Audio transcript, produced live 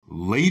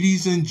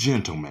Ladies and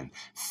gentlemen,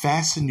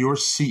 fasten your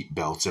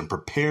seatbelts and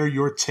prepare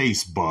your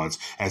taste buds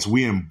as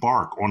we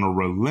embark on a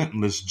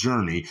relentless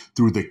journey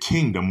through the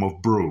kingdom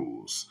of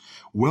brews.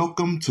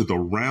 Welcome to the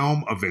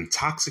realm of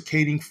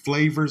intoxicating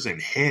flavors and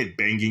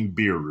head-banging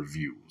beer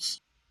reviews.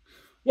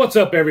 What's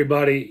up,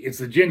 everybody? It's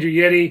the Ginger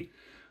Yeti.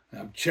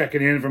 I'm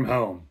checking in from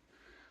home.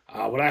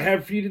 What I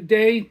have for you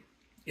today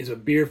is a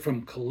beer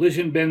from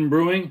Collision Bend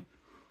Brewing,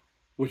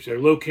 which they're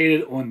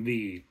located on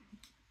the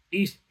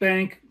east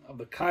bank of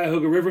the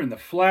Cuyahoga River in the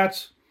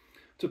Flats.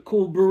 It's a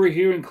cool brewery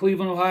here in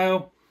Cleveland,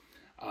 Ohio.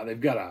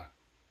 They've got a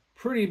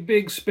pretty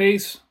big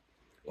space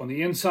on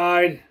the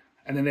inside,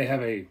 and then they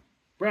have a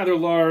rather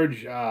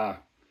large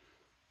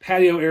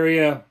patio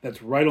area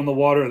that's right on the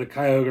water of the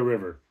Cuyahoga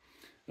River.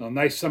 On a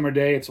nice summer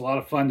day, it's a lot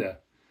of fun to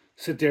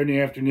sit there in the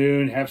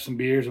afternoon, have some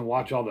beers, and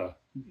watch all the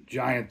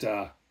giant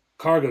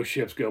cargo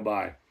ships go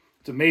by.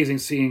 It's amazing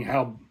seeing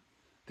how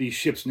these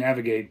ships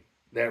navigate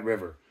that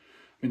river.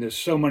 I mean, there's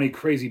so many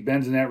crazy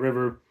bends in that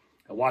river.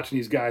 Watching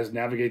these guys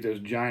navigate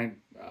those giant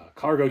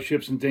cargo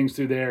ships and things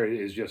through there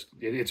is just,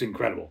 it's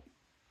incredible.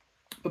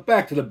 But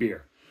back to the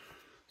beer.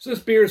 So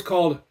this beer is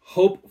called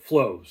Hope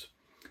Flows.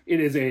 It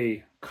is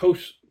a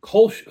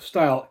Kolsch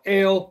style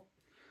ale.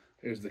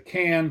 There's the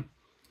can.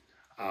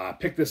 I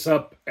picked this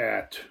up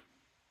at,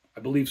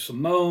 I believe,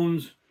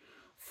 Simone's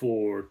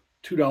for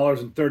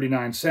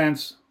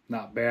 $2.39.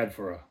 Not bad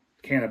for a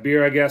can of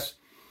beer, I guess.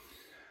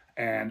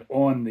 And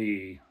on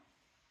the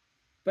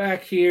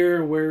back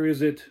here, where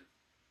is it?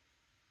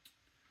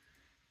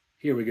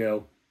 Here we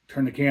go.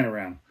 Turn the can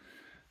around.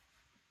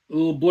 A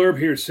little blurb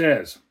here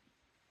says,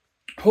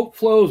 Hope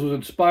Flows was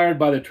inspired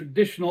by the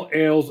traditional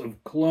ales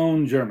of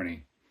Cologne,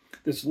 Germany.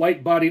 This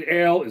light-bodied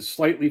ale is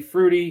slightly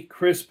fruity,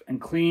 crisp, and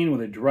clean with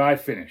a dry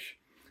finish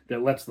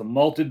that lets the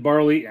malted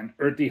barley and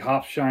earthy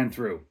hops shine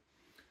through.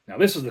 Now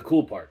this is the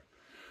cool part.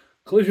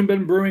 Collision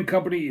Bend Brewing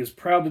Company is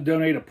proud to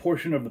donate a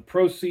portion of the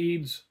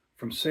proceeds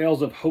from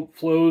sales of Hope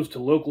Flows to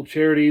local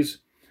charities.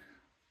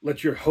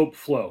 Let your hope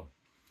flow.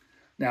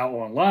 Now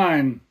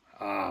online,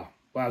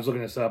 when I was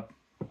looking this up,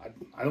 I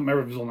don't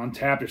remember if it was on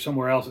Untappd or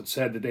somewhere else, it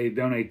said that they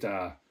donate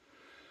a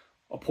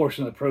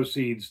portion of the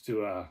proceeds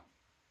to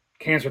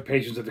cancer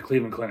patients at the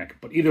Cleveland Clinic.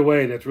 But either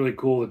way, that's really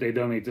cool that they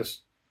donate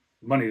this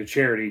money to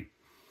charity.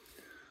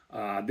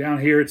 Down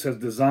here it says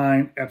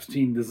design,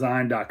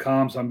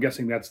 EpsteinDesign.com, so I'm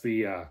guessing that's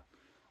the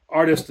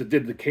artist that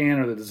did the can,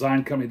 or the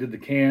design company that did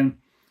the can.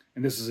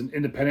 And this is an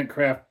independent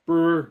craft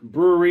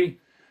brewery.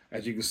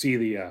 As you can see,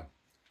 the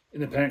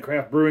independent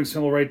craft brewing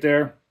symbol right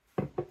there.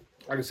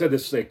 Like I said,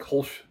 this is a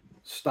Kolsch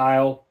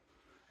style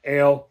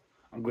ale.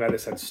 I'm glad I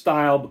said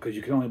style because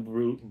you can only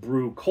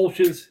brew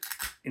Kolsches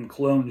in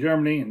Cologne,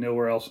 Germany, and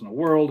nowhere else in the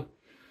world.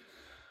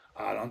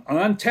 On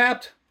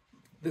Untappd,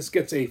 this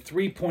gets a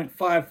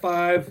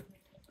 3.55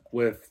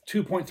 with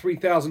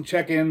 2.3 thousand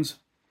check-ins,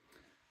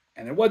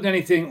 and there wasn't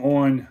anything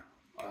on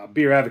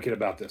Beer Advocate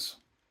about this.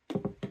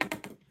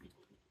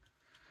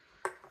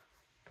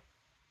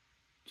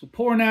 So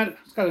pouring that,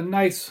 it's got a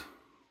nice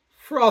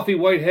frothy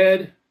white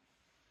head.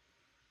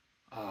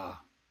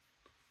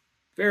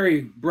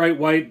 Very bright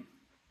white.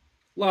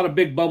 A lot of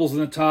big bubbles in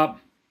the top.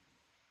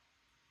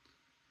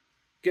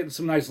 Getting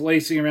some nice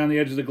lacing around the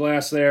edge of the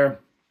glass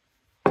there.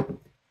 And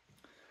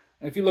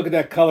if you look at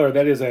that color,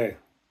 that is a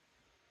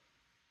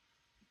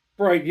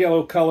bright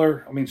yellow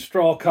color. I mean,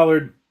 straw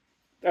colored.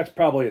 That's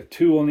probably a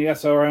 2 on the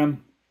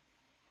SRM.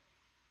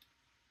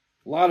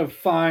 A lot of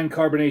fine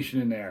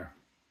carbonation in there.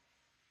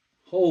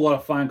 Whole lot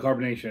of fine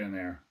carbonation in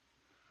there.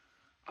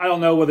 I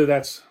don't know whether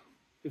that's,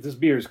 if this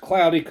beer is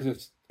cloudy because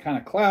it's kind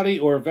of cloudy,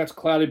 or if that's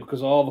cloudy because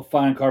of all the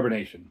fine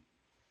carbonation.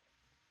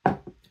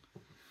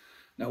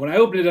 Now, when I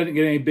open it, I didn't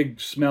get any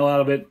big smell out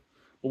of it,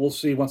 but we'll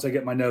see once I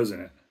get my nose in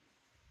it.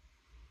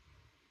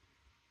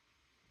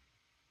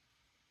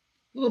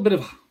 A little bit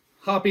of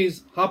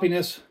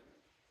hoppiness,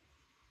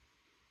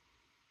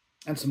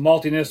 and some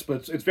maltiness,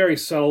 but it's very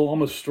subtle,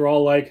 almost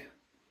straw-like.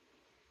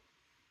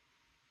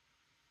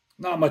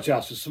 Not much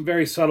else, just some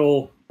very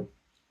subtle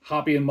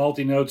hoppy and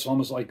malty notes,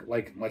 almost like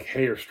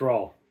hay or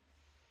straw.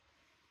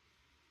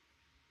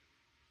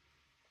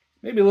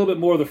 Maybe a little bit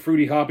more of the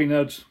fruity hoppy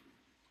notes,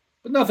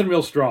 but nothing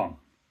real strong.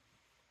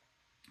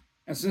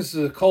 And since this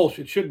is a Kolsch,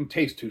 it shouldn't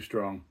taste too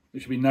strong.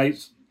 It should be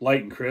nice,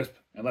 light, and crisp,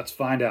 and let's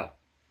find out.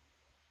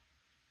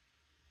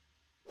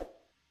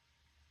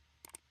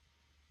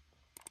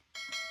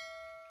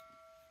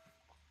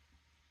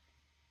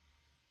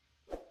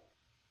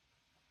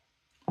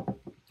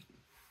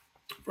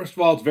 First of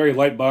all, it's very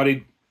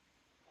light-bodied,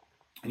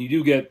 and you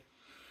do get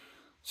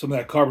some of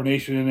that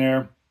carbonation in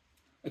there.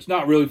 It's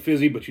not really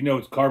fizzy, but you know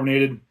it's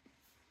carbonated.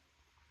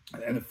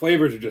 And the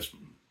flavors are just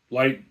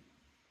light.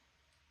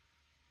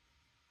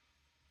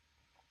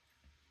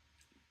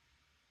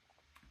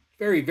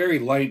 Very, very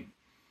light.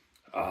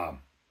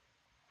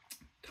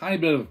 Tiny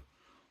bit of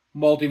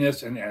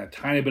maltiness and a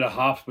tiny bit of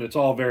hops, but it's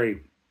all very,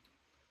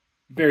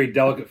 very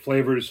delicate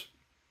flavors.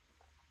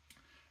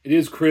 It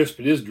is crisp.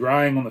 It is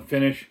drying on the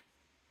finish.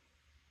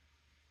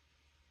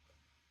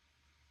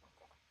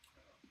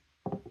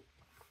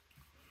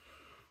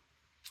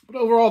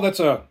 But overall, that's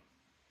a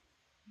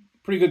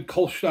pretty good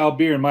Kolsch style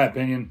beer, in my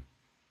opinion.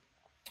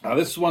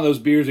 This is one of those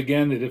beers,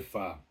 again, that if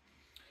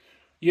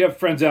you have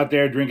friends out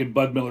there drinking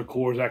Bud Miller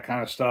Coors, that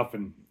kind of stuff,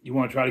 and you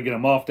want to try to get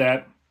them off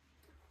that,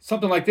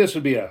 something like this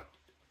would be a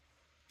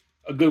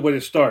good way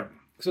to start.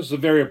 This is a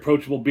very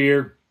approachable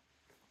beer.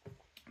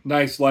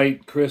 Nice,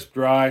 light, crisp,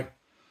 dry.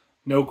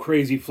 No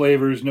crazy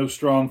flavors, no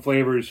strong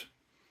flavors.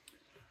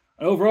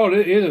 Overall,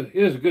 it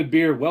is a good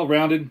beer,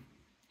 well-rounded.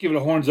 Give it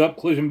a horns up,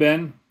 Collision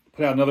Ben.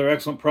 Put out another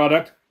excellent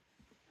product.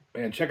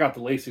 And check out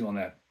the lacing on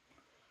that.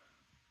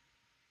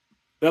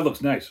 That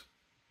looks nice.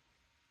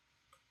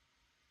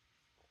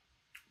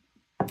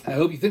 I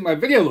hope you think my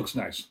video looks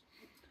nice.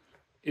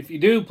 If you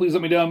do, please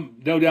let me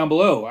know down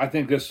below. I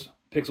think this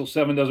Pixel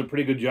 7 does a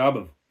pretty good job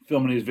of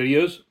filming these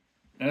videos.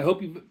 And I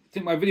hope you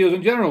think my videos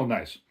in general are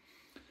nice.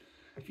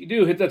 If you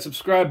do, hit that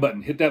subscribe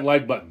button, hit that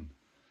like button.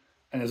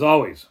 And as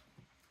always,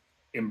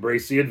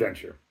 embrace the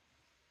adventure.